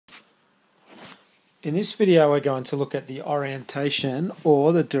In this video we're going to look at the orientation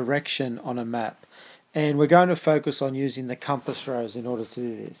or the direction on a map, and we're going to focus on using the compass rose in order to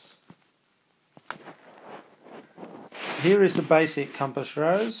do this. Here is the basic compass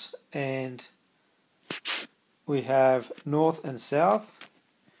rose, and we have north and south,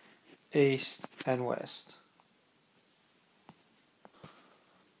 east and west.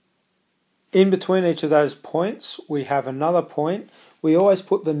 In between each of those points we have another point. We always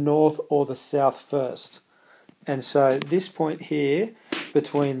put the north or the south first, and so this point here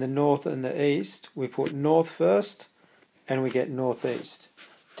between the north and the east, we put north first and we get northeast.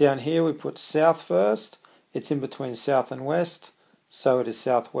 Down here we put south first, it's in between south and west, so it is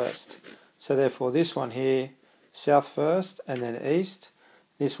southwest. So therefore this one here, south first and then east.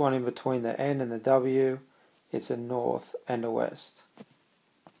 This one in between the N and the W, it's a north and a west.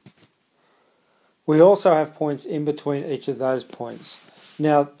 We also have points in between each of those points.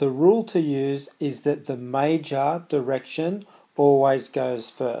 Now the rule to use is that the major direction always goes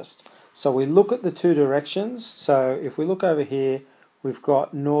first. So we look at the two directions. So if we look over here, we've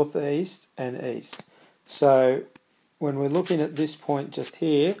got northeast and east. So when we're looking at this point just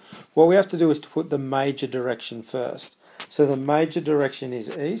here, what we have to do is to put the major direction first. So the major direction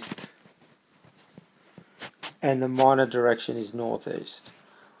is east and the minor direction is northeast.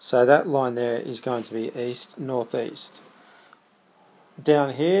 So that line there is going to be east, northeast.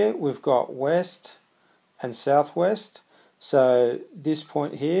 Down here we've got west and southwest. So this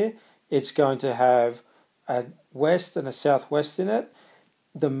point here, it's going to have a west and a southwest in it.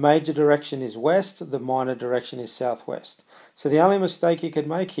 The major direction is west, the minor direction is southwest. So the only mistake you could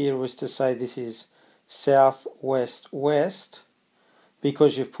make here was to say this is southwest west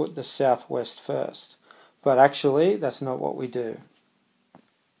because you've put the southwest first. But actually that's not what we do.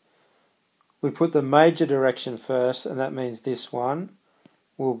 We put the major direction first, and that means this one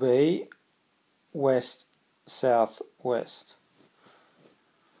will be west, south, west.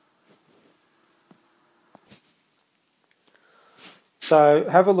 So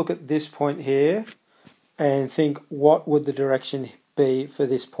have a look at this point here and think, what would the direction be for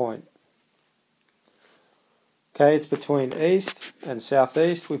this point? Okay, it's between east and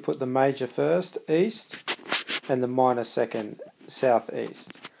southeast. We put the major first, east, and the minor second,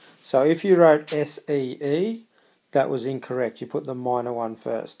 southeast. So if you wrote SEE, that was incorrect. You put the minor one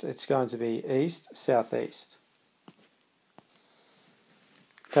first. It's going to be east, southeast.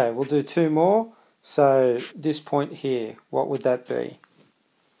 Okay, we'll do two more. So this point here, what would that be?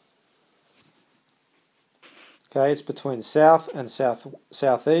 Okay, it's between south and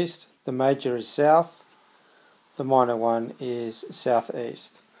southeast. The major is south. The minor one is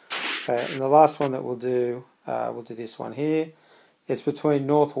southeast. Okay, and the last one that we'll do this one here. It's between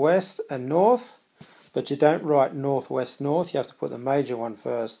northwest and north, but you don't write northwest north. You have to put the major one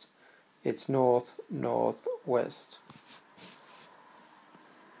first. It's north, northwest.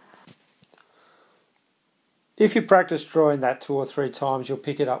 If you practice drawing that 2 or 3 times, you'll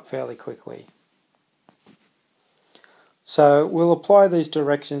pick it up fairly quickly. So we'll apply these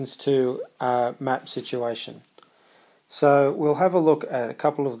directions to a map situation. So we'll have a look at a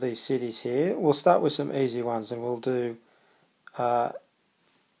couple of these cities here. We'll start with some easy ones, and we'll do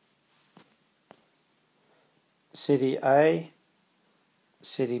City A,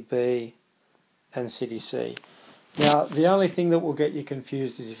 City B, and City C. Now the only thing that will get you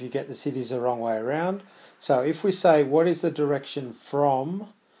confused is if you get the cities the wrong way around. So if we say what is the direction from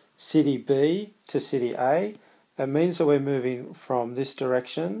City B to City A, it means that we're moving from this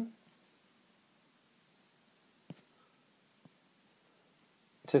direction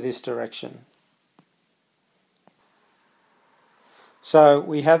to this direction. So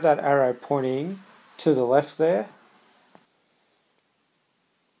we have that arrow pointing to the left there.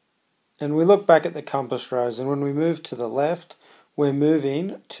 And we look back at the compass rose, and when we move to the left, we're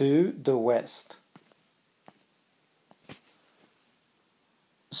moving to the west.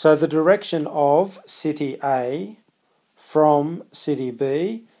 So the direction of City A from City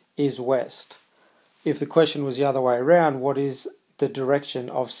B is west. If the question was the other way around, what is the direction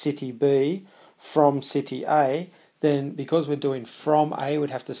of City B from City A? Then because we're doing from A,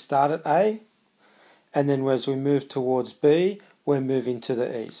 we'd have to start at A, and then as we move towards B, we're moving to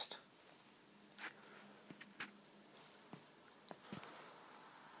the east.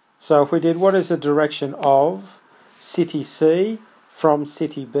 So if we did what is the direction of City C from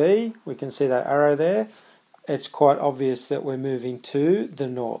City B, we can see that arrow there. It's quite obvious that we're moving to the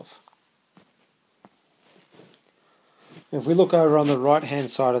north. If we look over on the right hand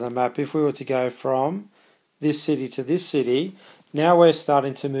side of the map, if we were to go from this city to this city, now we're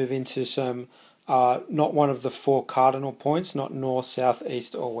starting to move into some not one of the 4 cardinal points, not north, south,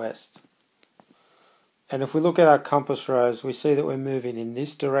 east or west. And if we look at our compass rose, we see that we're moving in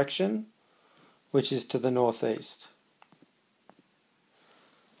this direction, which is to the northeast.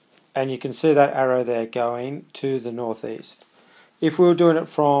 And you can see that arrow there going to the northeast. If we were doing it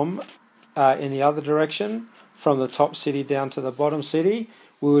from in the other direction, from the top city down to the bottom city,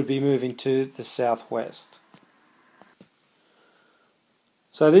 we would be moving to the southwest.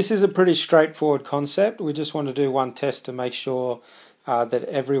 So this is a pretty straightforward concept. We just want to do one test to make sure that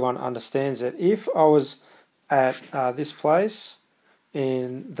everyone understands it. If I was at this place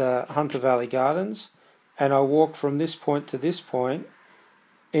in the Hunter Valley Gardens and I walked from this point to this point,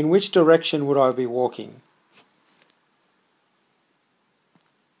 in which direction would I be walking?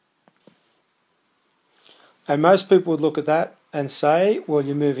 And most people would look at that and say, well,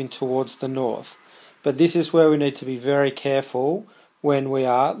 you're moving towards the north. But this is where we need to be very careful when we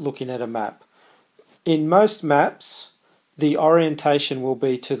are looking at a map. In most maps, the orientation will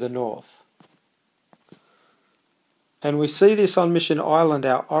be to the north. And we see this on Mission Island.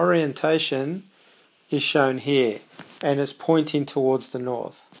 Our orientation is shown here, and it's pointing towards the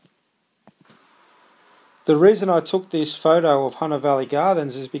north. The reason I took this photo of Hunter Valley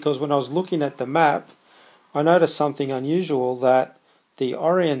Gardens is because when I was looking at the map, I noticed something unusual, that the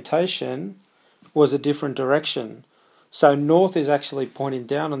orientation was a different direction. So north is actually pointing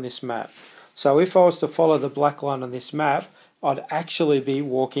down on this map. So if I was to follow the black line on this map, I'd actually be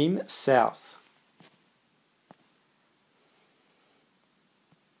walking south.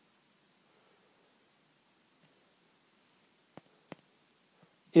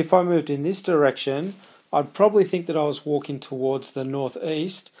 If I moved in this direction, I'd probably think that I was walking towards the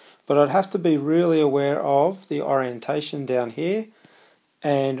northeast, but I'd have to be really aware of the orientation down here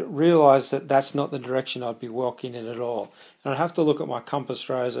and realise that that's not the direction I'd be walking in at all. And I'd have to look at my compass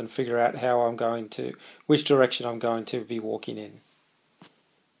rose and figure out which direction I'm going to be walking in.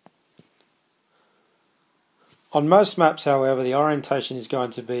 On most maps, however, the orientation is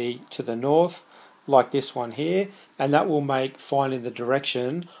going to be to the north, like this one here, and that will make finding the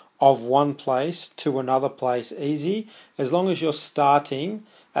direction of one place to another place easy, as long as you're starting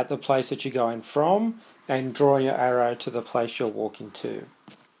at the place that you're going from and drawing your arrow to the place you're walking to.